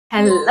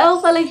Hello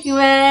fellow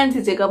humans,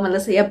 it's your girl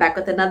Melissa here, back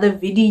with another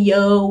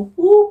video.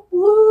 Whoop,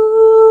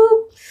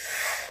 whoop.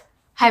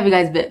 How have you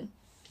guys been?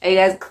 Are you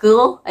guys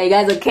cool? Are you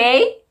guys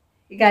okay?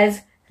 You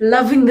guys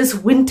loving this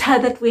winter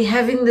that we're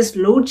having, this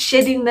load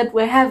shedding that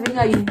we're having?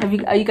 Are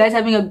you guys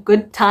having a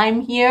good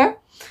time here?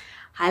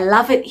 I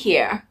love it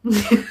here.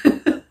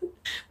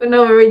 But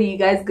no, really, you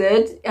guys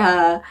good?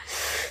 I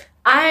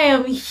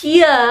am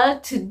here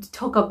to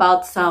talk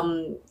about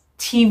some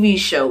TV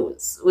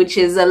shows, which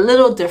is a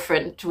little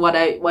different to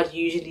what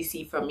you usually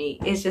see from me.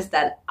 It's just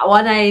that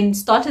when I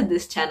started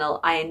this channel,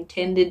 I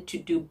intended to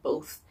do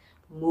both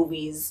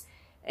movies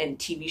and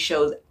TV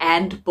shows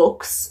and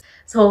books.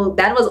 So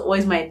that was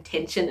always my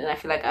intention, and I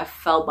feel like I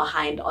fell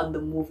behind on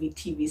the movie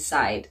TV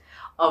side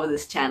of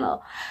this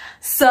channel.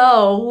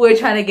 So we're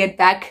trying to get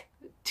back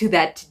to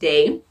that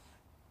today.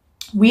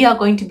 We are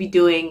going to be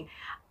doing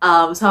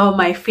some of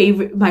my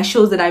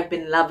shows that I've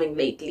been loving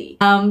lately.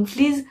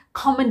 Please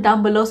comment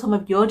down below some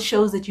of your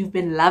shows that you've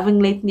been loving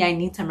lately. I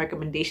need some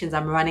recommendations.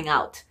 I'm running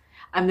out.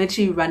 I'm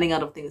literally running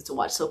out of things to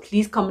watch. So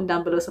please comment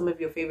down below some of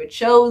your favorite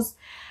shows,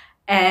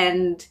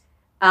 and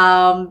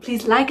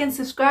please like and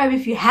subscribe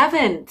if you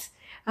haven't.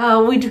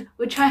 We're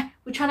trying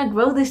to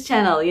grow this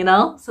channel, you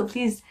know. So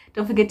please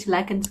don't forget to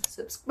like and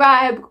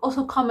subscribe.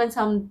 Also comment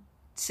some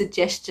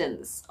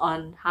suggestions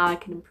on how I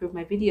can improve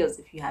my videos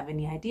if you have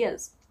any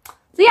ideas.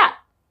 So yeah,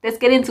 let's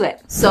get into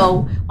it.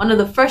 So one of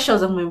the first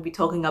shows I'm going to be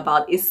talking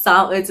about is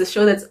it's a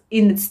show that's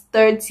in its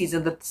third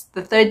season.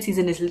 The third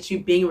season is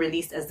literally being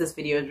released as this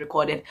video is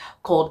recorded,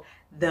 called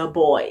The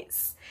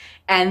Boys.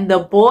 And The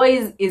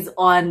Boys is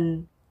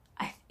on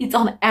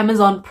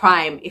Amazon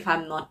Prime, if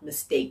I'm not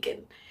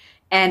mistaken.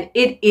 And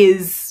it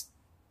is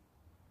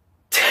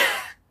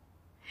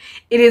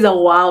it is a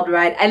wild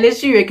ride. I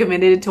literally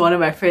recommended it to one of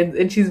my friends,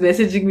 and she's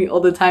messaging me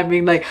all the time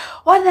being like,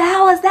 what the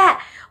hell was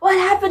that? What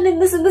happened in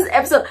this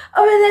episode?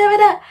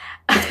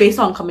 It's based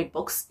on comic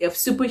books. If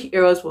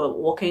superheroes were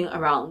walking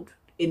around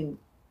in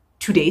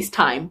today's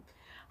time,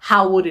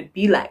 how would it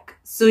be like?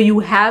 So you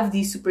have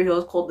these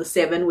superheroes called the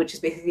Seven, which is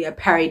basically a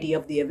parody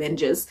of the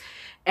Avengers.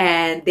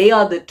 And they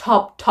are the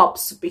top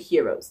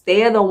superheroes.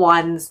 They are the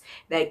ones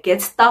that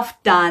get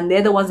stuff done.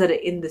 They're the ones that are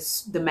in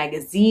the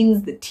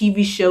magazines, the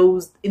TV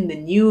shows, in the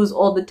news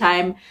all the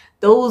time.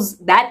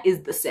 That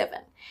is the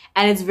Seven.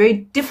 And it's very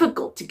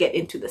difficult to get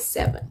into the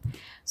Seven.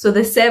 So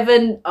the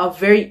Seven are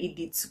very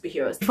elite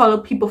superheroes. We follow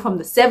people from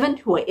the Seven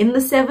who are in the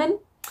Seven,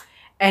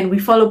 and we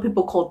follow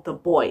people called the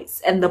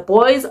Boys. And the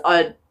Boys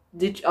are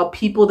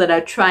people that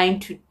are trying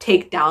to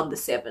take down the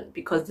Seven,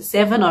 because the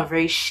Seven are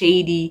very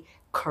shady,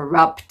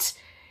 corrupt.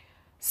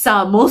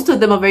 So most of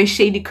them are very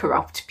shady,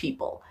 corrupt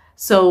people.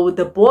 So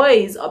the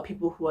Boys are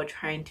people who are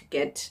trying to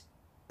get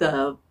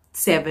the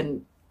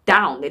Seven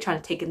down. They're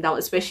trying to take him down,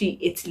 especially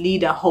its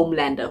leader,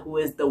 Homelander, who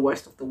is the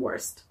worst of the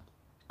worst.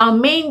 Our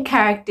main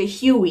character,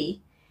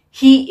 Huey,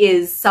 he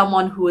is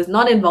someone who is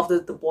not involved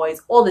with the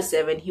Boys or the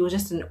Seven. He was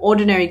just an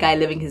ordinary guy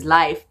living his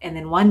life. And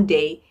then one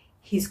day,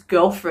 his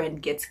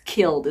girlfriend gets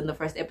killed in the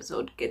first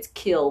episode, gets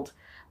killed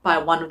by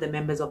one of the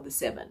members of the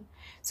Seven.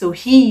 So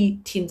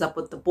he teams up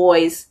with the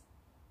Boys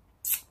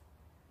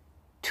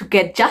to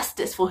get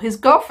justice for his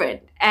girlfriend,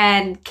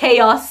 and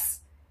chaos,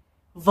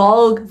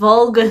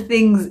 vulgar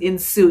things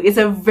ensue. It's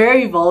a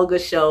very vulgar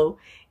show.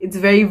 It's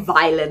very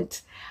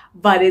violent,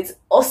 but it's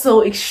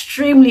also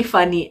extremely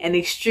funny and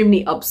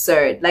extremely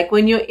absurd. Like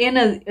when you're in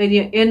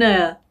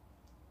a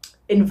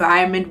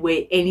environment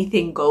where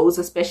anything goes,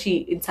 especially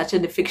in such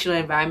a fictional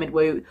environment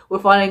where we're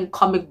following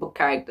comic book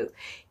characters,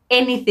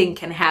 anything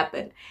can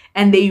happen,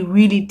 and they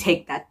really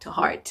take that to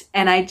heart.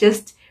 And I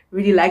just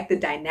really like the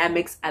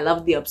dynamics. I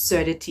love the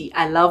absurdity.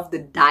 I love the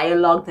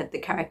dialogue that the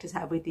characters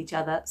have with each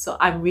other. So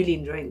I'm really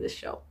enjoying this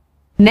show.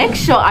 Next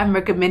show I'm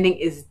recommending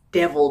is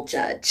Devil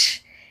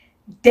Judge.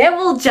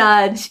 Devil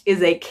Judge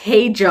is a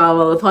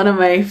K-drama with one of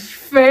my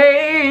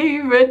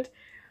favorite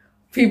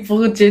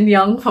people, Jin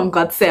Young from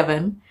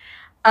GOT7.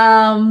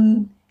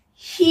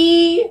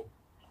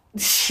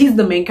 She's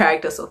the main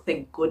character, so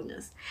thank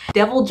goodness.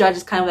 Devil Judge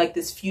is kind of like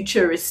this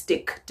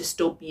futuristic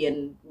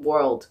dystopian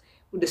world,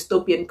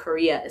 dystopian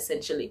Korea,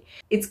 essentially.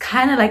 It's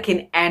kind of like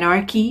an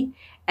anarchy,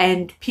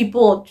 and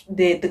people,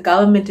 the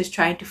government is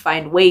trying to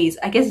find ways.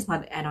 I guess it's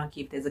not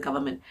anarchy if there's a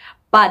government,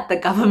 but the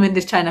government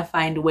is trying to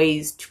find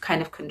ways to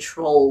kind of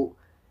control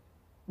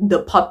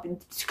the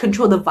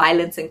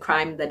violence and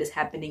crime that is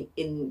happening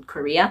in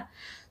Korea.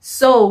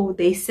 So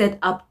they set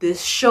up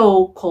this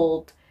show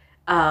called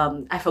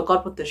I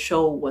forgot what the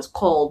show was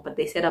called, but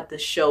they set up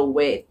this show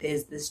where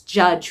there's this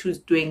judge who's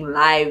doing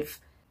live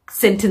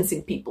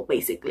sentencing people,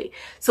 basically.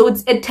 So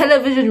it's a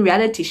television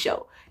reality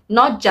show,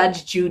 not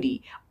Judge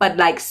Judy, but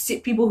like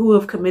people who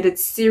have committed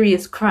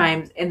serious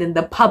crimes, and then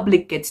the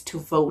public gets to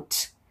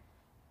vote.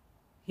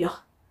 Yeah,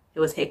 it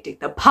was hectic.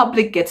 The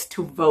public gets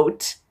to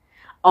vote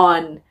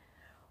on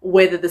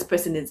whether this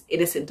person is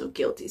innocent or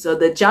guilty. So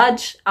the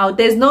judge,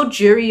 there's no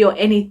jury or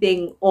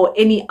anything or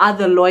any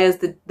other lawyers.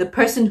 The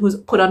person who's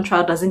put on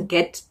trial doesn't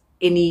get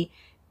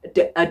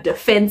a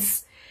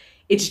defense.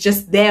 It's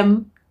just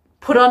them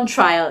put on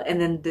trial, and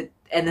then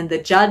and then the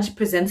judge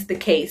presents the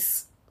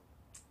case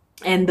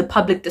and the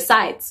public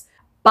decides.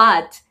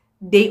 But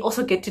they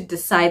also get to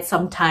decide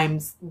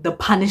sometimes the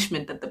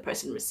punishment that the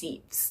person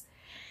receives.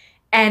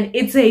 And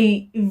it's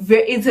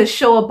a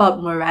show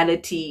about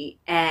morality,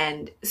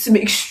 and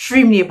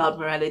extremely about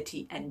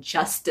morality and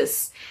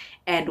justice.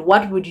 And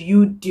what would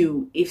you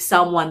do if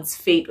someone's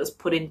fate was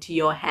put into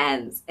your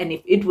hands? And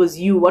if it was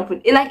you, what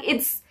would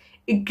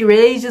it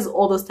raises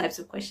all those types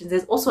of questions.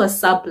 There's also a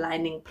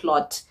sublining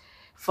plot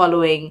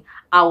following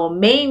our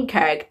main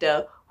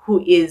character,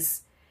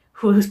 who's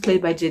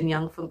played by Jin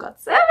Young from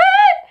God7,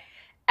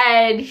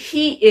 and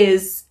he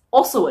is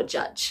also a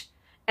judge.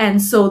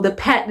 And so there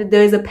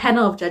is a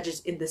panel of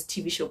judges in this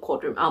TV show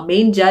courtroom. Our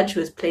main judge,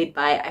 who is played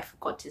by, I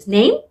forgot his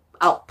name,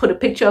 I'll put a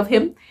picture of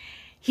him.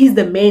 He's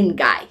the main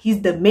guy. He's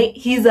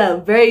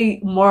a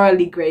very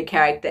morally gray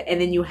character.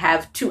 And then you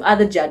have two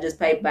other judges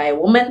played by a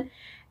woman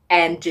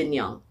and Jin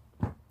Young.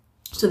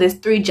 So there's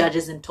 3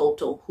 judges in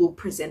total who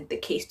present the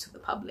case to the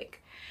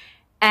public.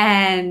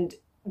 And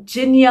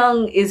Jin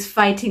Young is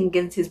fighting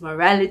against his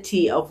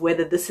morality of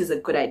whether this is a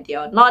good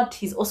idea or not.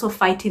 He's also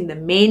fighting the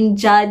main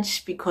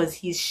judge because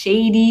he's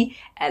shady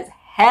as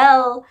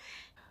hell.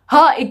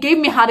 It gave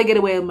me How to Get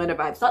Away with Murder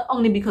vibes, not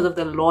only because of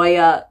the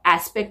lawyer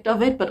aspect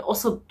of it, but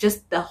also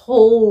just the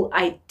whole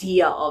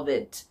idea of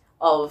it,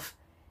 of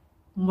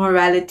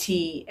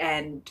morality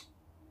and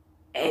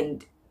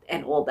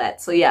all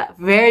that. So yeah,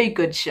 very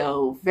good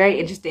show, very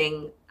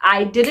interesting.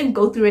 I didn't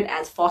go through it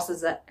as fast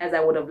as I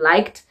would have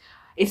liked.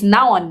 It's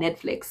now on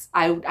Netflix.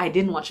 I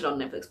didn't watch it on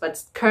Netflix, but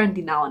it's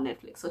currently now on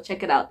Netflix. So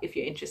check it out if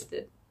you're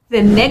interested.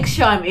 The next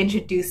show I'm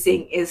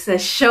introducing is a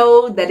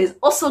show that is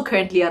also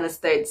currently on its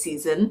 3rd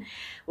season,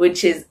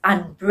 which is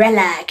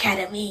Umbrella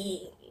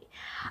Academy.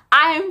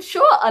 I'm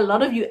sure a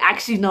lot of you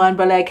actually know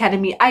Umbrella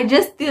Academy. I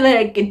just feel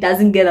like it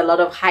doesn't get a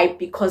lot of hype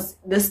because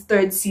this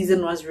 3rd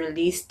season was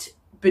released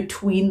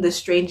between the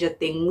Stranger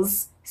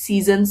Things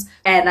seasons,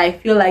 and I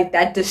feel like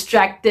that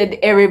distracted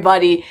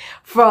everybody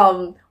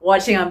from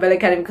watching Umbrella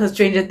Academy because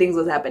Stranger Things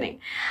was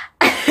happening.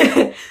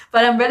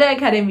 But Umbrella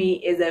Academy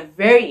is a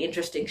very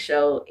interesting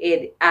show.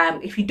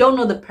 If you don't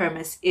know the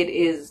premise,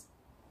 it's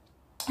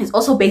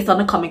also based on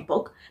a comic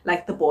book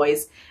like The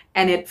Boys,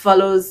 and it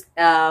follows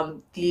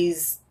all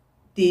these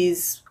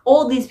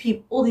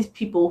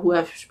people who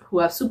have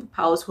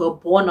superpowers, who are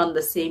born on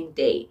the same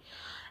day.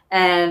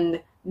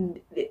 And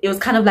it was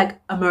kind of like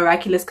a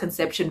miraculous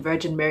conception,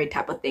 Virgin Mary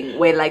type of thing,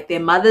 where like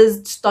their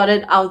mothers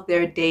started out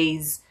their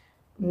days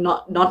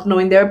not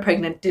knowing they were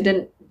pregnant,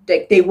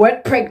 they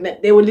weren't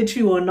pregnant, they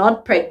were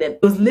not pregnant.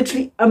 It was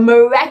literally a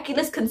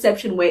miraculous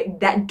conception where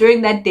that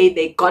during that day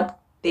they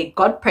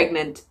got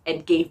pregnant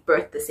and gave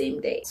birth the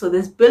same day. So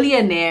this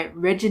billionaire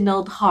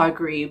Reginald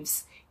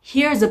Hargreaves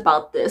hears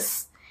about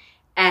this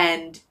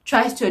and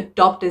tries to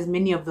adopt as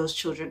many of those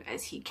children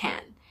as he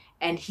can.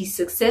 And he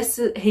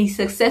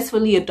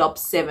successfully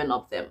adopts 7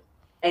 of them.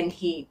 And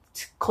he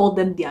called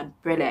them the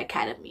Umbrella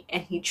Academy.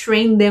 And he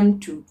trained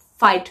them to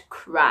fight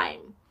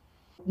crime.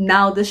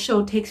 Now the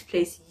show takes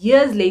place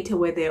years later,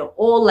 where they're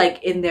all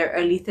like in their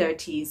early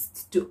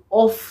 30s,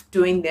 off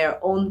doing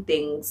their own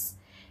things.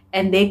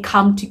 And they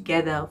come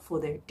together for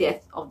their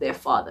death of their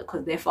father.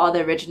 Because their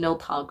father,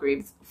 Reginald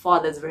Hargreaves,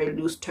 father is a very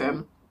loose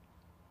term.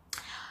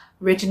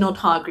 Reginald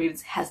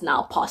Hargreaves has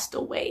now passed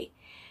away.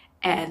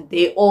 And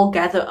they all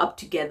gather up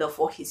together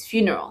for his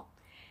funeral.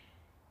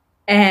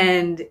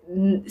 And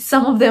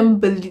some of them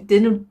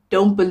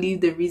don't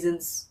believe the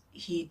reasons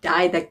he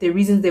died, like the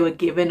reasons they were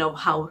given of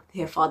how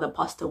their father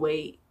passed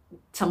away.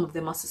 Some of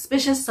them are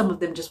suspicious, some of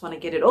them just want to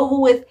get it over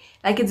with.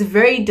 Like it's a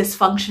very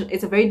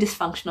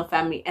dysfunctional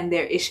family, and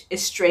they're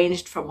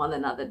estranged from one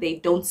another. They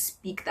don't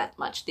speak that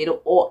much. They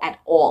don't at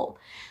all.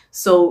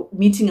 So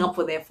meeting up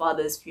for their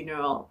father's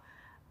funeral,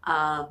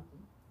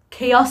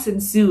 chaos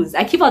ensues.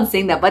 I keep on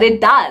saying that, but it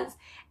does.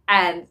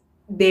 And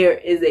there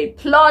is a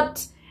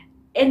plot,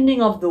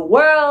 ending of the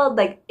world.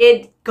 Like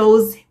it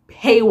goes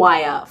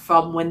haywire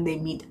from when they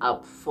meet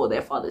up for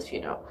their father's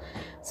funeral.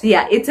 So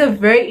yeah, it's a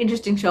very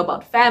interesting show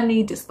about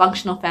family,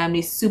 dysfunctional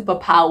family,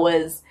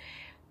 superpowers,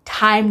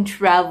 time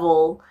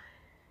travel.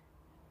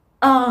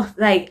 Oh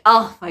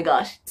my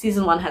gosh.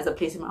 Season 1 has a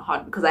place in my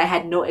heart because I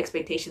had no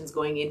expectations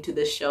going into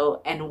the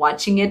show, and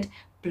watching it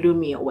blew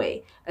me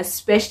away.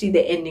 Especially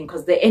the ending,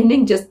 because the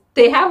ending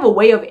they have a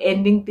way of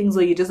ending things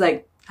where you're just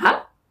like,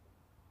 huh?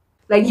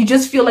 Like you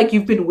just feel like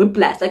you've been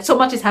whiplashed. Like so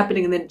much is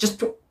happening and then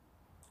just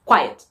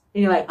quiet.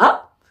 And you're like,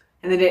 huh?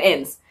 And then it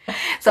ends.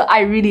 So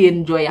I really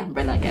enjoy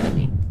Umbrella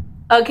Academy.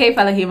 Okay,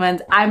 fellow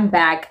humans, I'm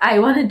back. I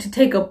wanted to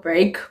take a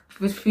break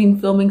between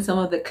filming some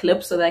of the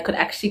clips so that I could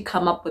actually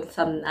come up with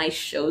some nice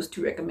shows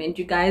to recommend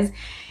you guys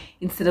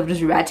instead of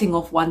just ratting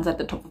off ones at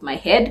the top of my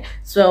head.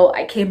 So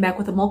I came back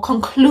with a more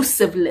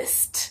conclusive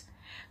list.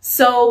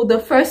 So the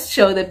first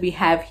show that we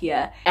have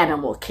here,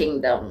 Animal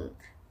Kingdom.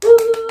 Woo!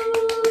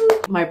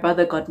 My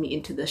brother got me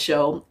into the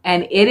show,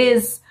 and it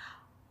is,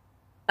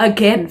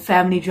 again,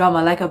 family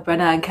drama like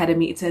Umbrella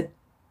Academy. It's a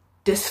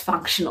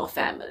dysfunctional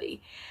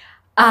family.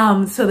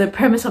 So the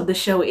premise of the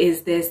show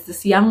is there's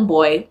this young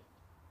boy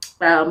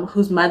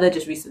whose mother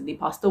just recently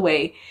passed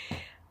away.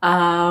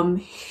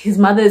 His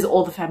mother is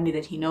all the family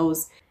that he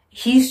knows.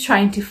 He's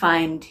trying to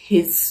find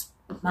his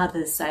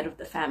mother's side of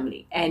the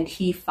family, and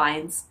he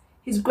finds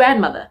his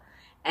grandmother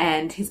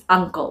and his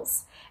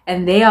uncles,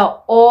 and they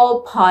are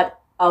all part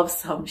of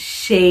some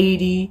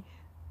shady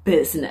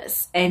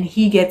business, and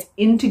he gets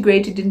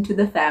integrated into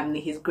the family.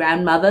 His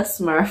grandmother,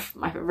 Smurf,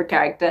 my favorite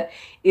character,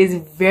 is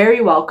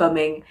very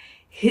welcoming.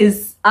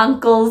 His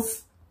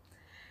uncles,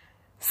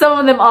 some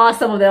of them are,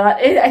 some of them are.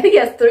 I think he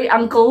has 3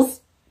 uncles.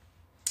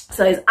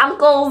 So his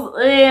uncles,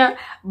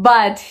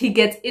 but he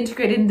gets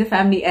integrated into the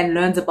family and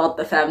learns about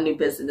the family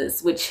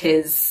business, which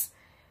is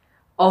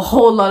a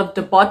whole lot of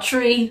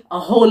debauchery,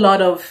 a whole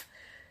lot of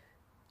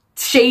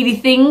shady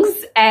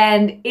things,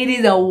 and it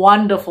is a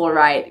wonderful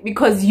ride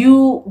because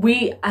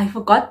I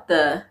forgot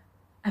the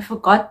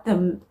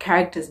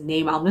character's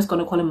name. I'm just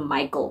gonna call him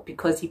Michael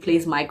because he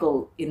plays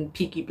Michael in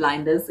Peaky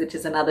Blinders, which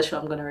is another show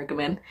I'm gonna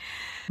recommend.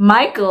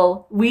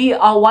 Michael, we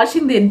are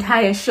watching the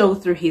entire show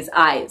through his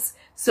eyes.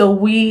 So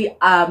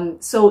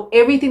so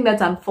everything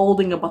that's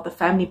unfolding about the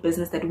family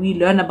business, that we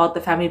learn about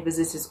the family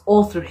business, is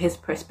all through his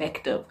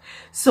perspective.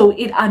 So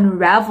it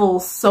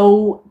unravels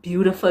so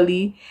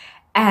beautifully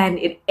and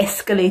it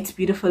escalates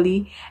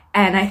beautifully.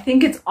 And I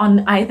think it's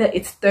on either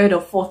its 3rd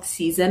or 4th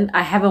season.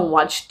 I haven't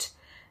watched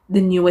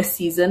the newest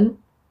season,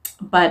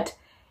 but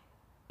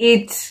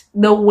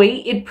the way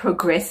it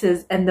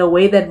progresses and the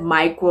way that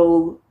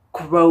Michael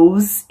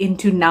grows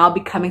into now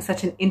becoming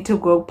such an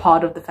integral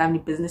part of the family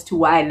business to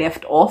where I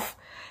left off,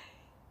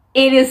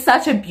 it is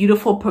such a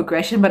beautiful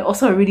progression, but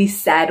also a really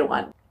sad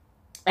one.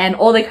 And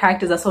all the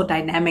characters are so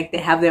dynamic. They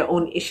have their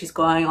own issues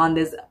going on.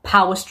 There's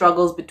power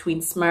struggles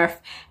between Smurf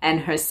and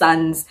her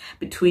sons,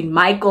 between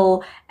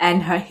Michael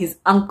and his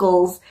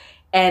uncles.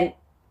 And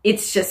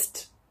it's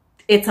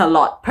a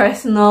lot.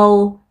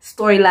 Personal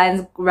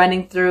storylines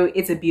running through.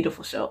 It's a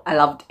beautiful show. I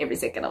loved every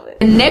second of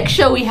it. The next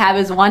show we have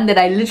is one that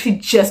I literally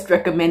just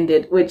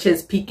recommended, which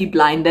is Peaky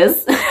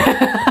Blinders.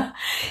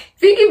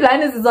 Peaky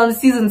Blinders is on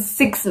season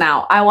 6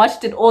 now. I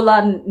watched it all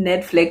on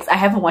Netflix. I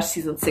haven't watched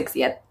season 6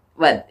 yet,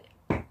 but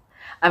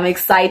I'm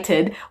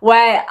excited.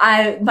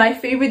 My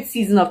favorite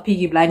season of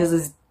Peaky Blinders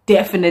is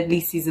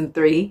definitely season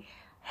 3.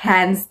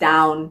 Hands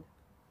down,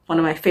 one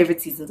of my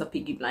favorite seasons of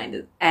Peaky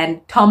Blinders.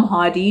 And Tom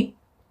Hardy,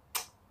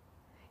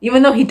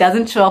 even though he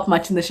doesn't show up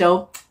much in the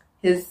show,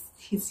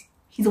 he's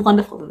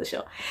wonderful in the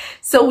show.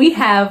 So we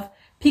have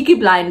Peaky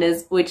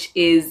Blinders, which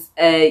is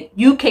a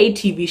UK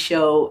TV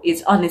show.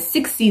 It's on its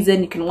 6th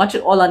season. You can watch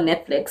it all on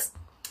Netflix.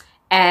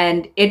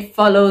 And it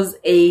follows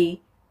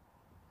a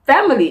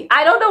family.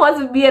 I don't know what's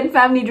with me and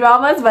family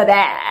dramas, but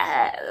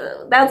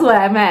that's where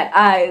I'm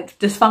at.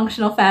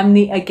 Dysfunctional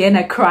family, again,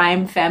 a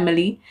crime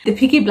family. The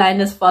Peaky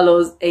Blinders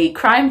follows a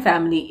crime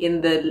family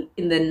in the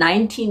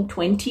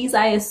 1920s,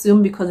 I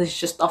assume, because it's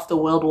just after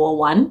World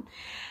War I.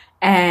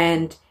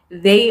 And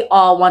they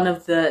are one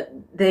of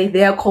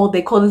they call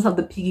themselves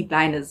the Peaky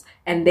Blinders,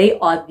 and they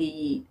are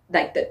the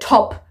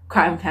top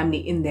crime family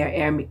in their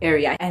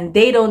area, and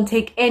they don't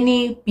take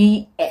any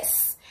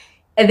BS.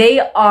 And they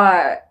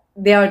are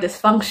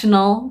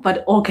dysfunctional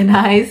but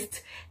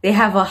organized. They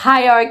have a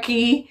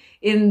hierarchy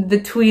in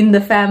between the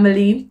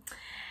family,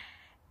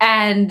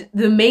 and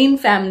the main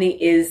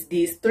family is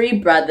these 3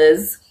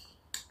 brothers.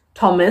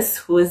 Thomas,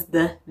 who is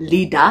the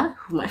leader,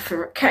 my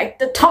favorite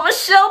character,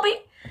 Thomas Shelby.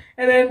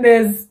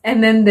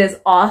 And then there's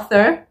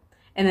Arthur,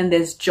 and then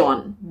there's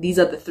John. These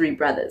are the 3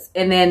 brothers.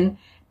 And then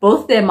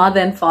both their mother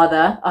and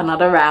father are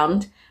not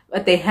around,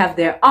 but they have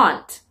their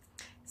aunt.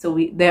 So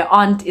their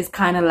aunt is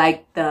kind of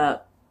like the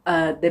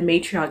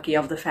matriarchy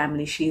of the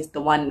family. She's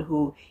the one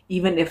who,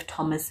 even if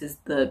Thomas is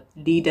the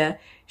leader,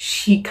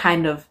 she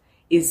kind of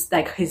is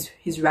like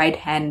his right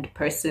hand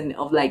person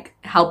of like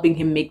helping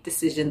him make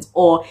decisions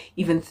or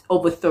even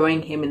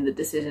overthrowing him in the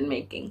decision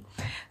making.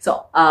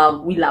 So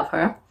we love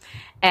her.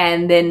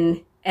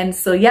 And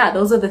so yeah,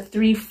 those are the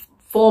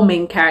 4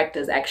 main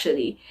characters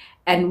actually,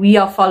 and we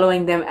are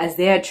following them as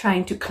they are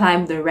trying to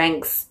climb the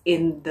ranks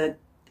in the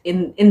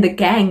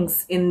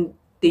gangs in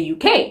the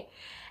UK,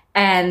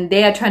 and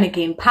they are trying to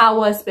gain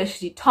power,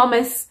 especially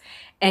Thomas.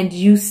 And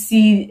you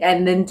see,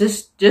 and then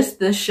just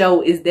the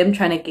show is them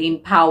trying to gain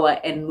power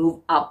and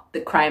move up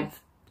the crime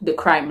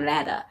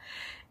ladder,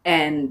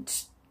 and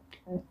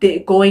they're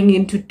going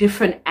into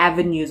different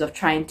avenues of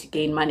trying to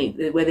gain money,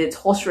 whether it's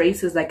horse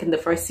races like in the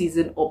 1st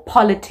season or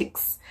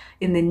politics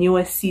in the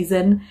newest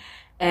season.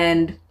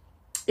 And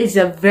it's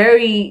a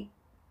very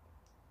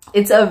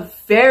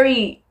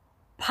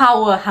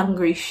power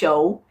hungry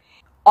show,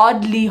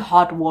 oddly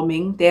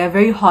heartwarming. They're a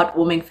very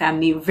heartwarming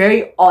family,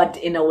 very odd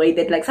in a way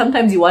that like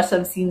sometimes you watch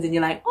some scenes and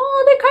you're like,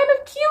 oh, they're kind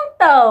of cute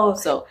though.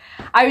 So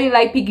I really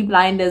like Peaky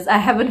Blinders. I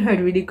haven't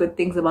heard really good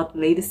things about the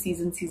latest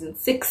season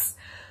 6.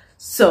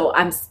 So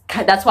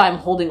that's why I'm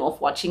holding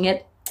off watching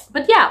it.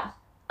 But yeah.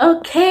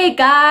 Okay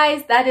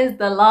guys, that is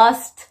the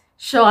last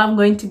show I'm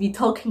going to be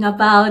talking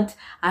about.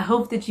 I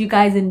hope that you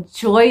guys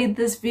enjoyed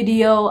this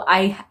video.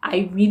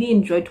 I really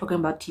enjoyed talking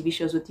about TV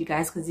shows with you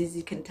guys, because as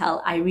you can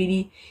tell, I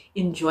really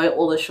enjoy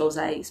all the shows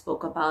I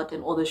spoke about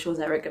and all the shows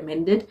I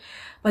recommended.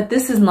 But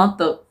this is not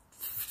the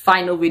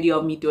final video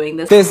of me doing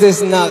this. This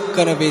is not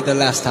gonna be the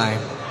last time.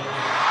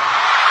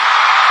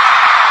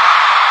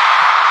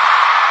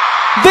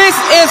 This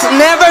is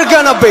never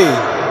gonna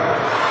be.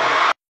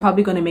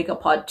 Probably going to make a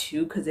part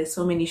 2, because there's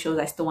so many shows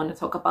I still want to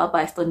talk about,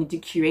 but I still need to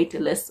curate a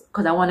list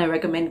because I want to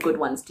recommend good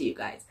ones to you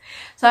guys.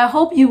 So I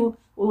hope you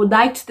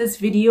liked this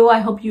video. I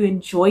hope you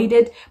enjoyed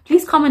it.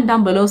 Please comment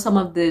down below some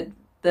of the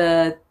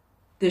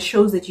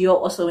shows that you're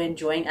also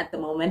enjoying at the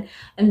moment,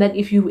 and that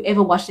if you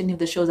ever watched any of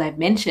the shows I've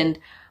mentioned,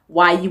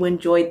 why you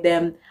enjoyed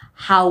them,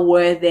 how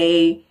were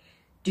they,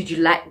 did you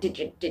like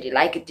it,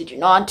 did you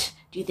not,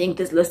 do you think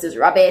this list is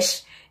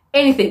rubbish?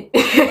 Anything.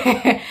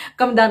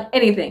 Comment down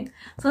anything.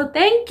 So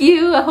thank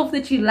you. I hope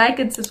that you like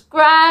and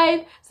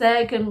subscribe so that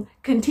I can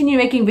continue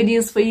making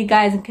videos for you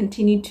guys and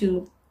continue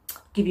to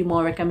give you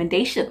more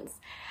recommendations.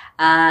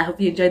 I hope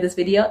you enjoyed this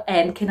video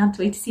and cannot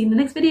wait to see you in the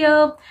next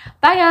video.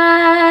 Bye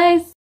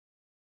guys.